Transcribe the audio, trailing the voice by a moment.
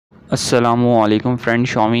अस्सलामुअलैकुम friend,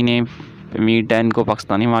 Xiaomi ने Mi 10 को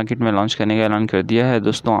पाकिस्तानी मार्केट में लॉन्च करने का ऐलान कर दिया है।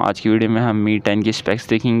 दोस्तों आज की वीडियो में हम Mi 10 की स्पेक्स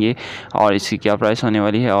देखेंगे और इसकी क्या प्राइस होने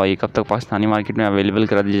वाली है और ये कब तक पाकिस्तानी मार्केट में अवेलेबल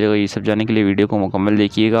करा दीजिएगा। ये सब जानने के लिए वीडियो को मुकम्मल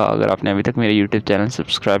देखिएगा। अगर आपने अभी तक मेरे यूट्यूब चैनल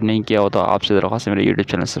सब्सक्राइब नहीं किया हो तो आपसे दरख्वास्त है मेरे यूट्यूब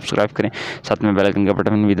चैनल सब्सक्राइब करें, साथ में बेल आइकन का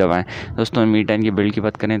बटन भी दबाएँ। दोस्तों Mi 10 की बिल्ड की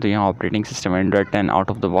बात करें तो यहाँ operating system Android 10 out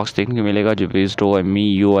of the box देखने को मिलेगा जो बेस्ड होगा Mi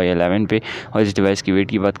UI 11 पे। और इस डिवाइस की वेट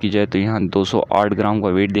की बात की जाए तो यहाँ 208 ग्राम का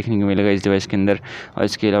वेट देखने को मिलेगा इस डिवाइस के अंदर। और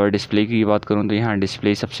इसके अलावा डिस्प्ले की बात करूँ तो यहाँ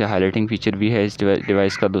डिस्प्ले सबसे हाईलाइटिंग फीचर भी है इस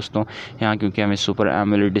डिवाइस का दोस्तों, यहाँ क्योंकि हमें सुपर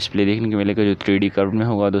एमोलेड डिस्प्ले देखने को मिलेगा जो 3D कर्व में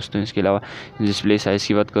होगा दोस्तों। इसके अलावा डिस्प्ले साइज़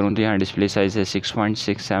की बात करूँ तो यहाँ डिस्प्ले साइज़ है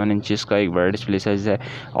 6.67 इंचज़ का, एक बड़ा डिस्प्ले साइज़ है।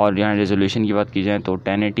 और यहाँ रेजोल्यूशन की बात की जाए तो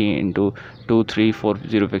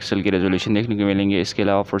 1080x2340 पिक्सल की रेजोल्यूशन देखने को मिलेंगे। इसके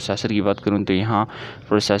अलावा प्रोसेसर की बात करूँ तो यहाँ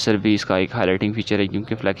प्रोसेसर भी इसका एक हाईलाइटिंग फीचर है,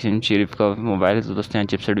 क्योंकि फ्लैगशिप सिर्फ का मोबाइल है तो दोस्तों यहाँ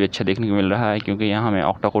चिपसेट भी अच्छा देखने को मिल रहा है, क्योंकि यहाँ हमें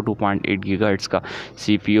ऑक्टा को 2.8 गीगाहर्ट्ज़ का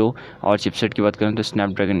CPU। और चिपसेट की बात करें तो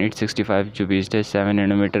स्नैपड्रैगन 865 जो बेस्ड है 7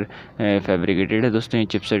 नैनोमीटर फैब्रिकेटेड है दोस्तों ये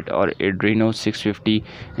चिपसेट, और एड्रीनो 650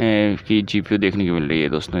 की GPU देखने को मिल रही है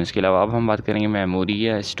दोस्तों। इसके अलावा अब हम बात करेंगे मेमोरी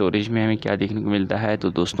या स्टोरेज में हमें क्या देखने को मिलता है। तो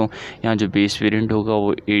दोस्तों यहाँ जो बेस वेरिएंट होगा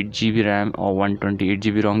वो 8GB रैम और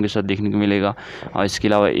 128GB रोम के साथ देखने को मिलेगा। और इसके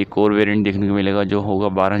अलावा एक और वेरिएंट देखने को मिलेगा जो होगा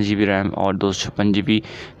 12GB रैम और 256GB।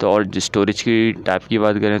 तो और स्टोरेज की टाइप की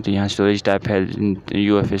बात करें तो यहाँ स्टोरेज टाइप है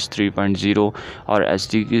UFS 3.0 और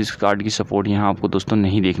SD कार्ड की सपोर्ट यहाँ आपको दोस्तों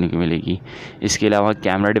नहीं देखने को मिलेगी। इसके अलावा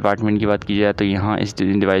कैमरा डिपार्टमेंट की बात की जाए तो यहाँ इस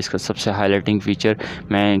डिवाइस का सबसे हाईलाइटिंग फीचर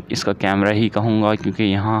मैं इसका कैमरा ही कहूँगा, क्योंकि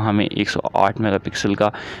यहाँ हमें 108 मेगापिक्सल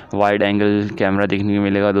का वाइड एंगल कैमरा देखने को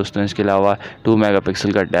मिलेगा दोस्तों। इसके अलावा 2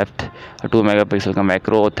 मेगापिक्सल का डेप्थ, 2 मेगापिक्सल का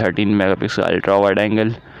मैक्रो और 13 मेगापिक्सल अल्ट्रा वाइड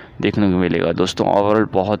एंगल देखने को मिलेगा दोस्तों। ओवरऑल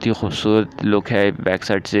बहुत ही खूबसूरत लुक है, बैक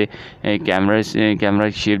साइड से कैमरा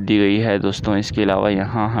की शेप दी गई है दोस्तों। इसके अलावा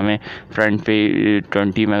यहाँ हमें फ्रंट पे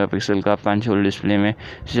 20 मेगापिक्सल का पंच होल डिस्प्ले में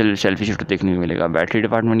सेल्फी शूटर देखने को मिलेगा। बैटरी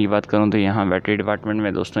डिपार्टमेंट की बात करूँ तो यहाँ बैटरी डिपार्टमेंट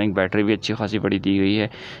में दोस्तों एक बैटरी भी अच्छी खासी बड़ी दी गई है,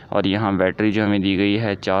 और यहाँ बैटरी जो हमें दी गई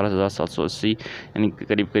है 4780 यानी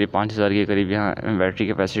करीब 5000 के करीब यहाँ बैटरी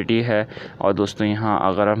कैपेसिटी है। और दोस्तों यहाँ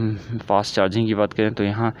अगर हम फास्ट चार्जिंग की बात करें तो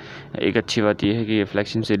यहाँ एक अच्छी बात यह है कि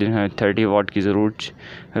फ्लैगशिप सीरीज में 30 वाट की ज़रूर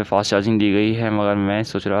फास्ट चार्जिंग दी गई है, मगर मैं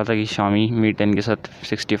सोच रहा था कि Xiaomi Mi 10 के साथ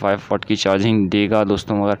 65 वाट की चार्जिंग देगा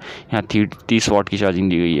दोस्तों, मगर यहाँ 30 वाट की चार्जिंग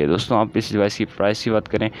दी गई है दोस्तों। आप इस डिवाइस की प्राइस की बात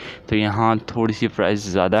करें तो यहाँ थोड़ी सी प्राइस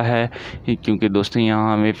ज़्यादा है, क्योंकि दोस्तों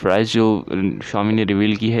यहाँ हमें प्राइस जो Xiaomi ने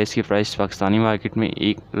रिवील की है इसकी प्राइस पाकिस्तानी मार्केट में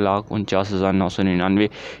 1,49,999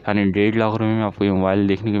 यानी 1.5 लाख रुपये में आपको ये मोबाइल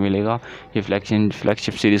देखने को मिलेगा। ये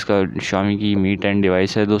फ्लैगशिप सीरीज़ का Xiaomi की Mi 10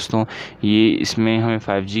 डिवाइस है दोस्तों। ये इसमें हमें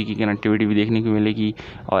 5G की कनेक्टिविटी भी देखने को मिलेगी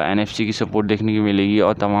और NFC की सपोर्ट देखने को मिलेगी,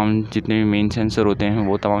 और तमाम जितने भी मेन सेंसर होते हैं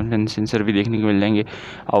वो तमाम सेंसर भी देखने को मिल जाएंगे।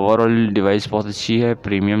 ओवरऑल डिवाइस बहुत अच्छी है,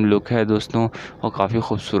 प्रीमियम लुक है दोस्तों, और काफ़ी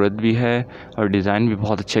खूबसूरत भी है, और डिज़ाइन भी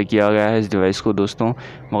बहुत अच्छा किया गया है इस डिवाइस को दोस्तों।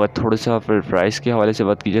 मगर थोड़ा सा प्राइस के हवाले से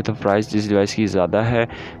बात की जाए तो प्राइस इस डिवाइस की ज़्यादा है।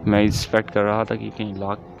 मैं एक्सपेक्ट कर रहा था कि कहीं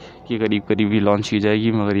लाख के करीब ही लॉन्च की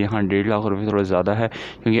जाएगी, मगर यहाँ 1.5 लाख रुपये थोड़ा ज़्यादा है,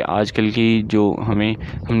 क्योंकि आजकल की जो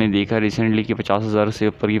हमने देखा रिसेंटली कि 50,000 से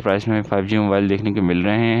ऊपर की प्राइस में 5G मोबाइल देखने को मिल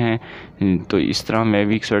रहे हैं। तो इस तरह मैं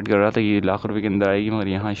भी एक्सपेक्ट कर रहा था कि लाख रुपये के अंदर आएगी, मगर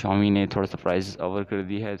यहाँ Xiaomi ने थोड़ा सा प्राइस ओवर कर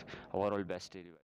दी है। ओवरऑल बेस्ट है।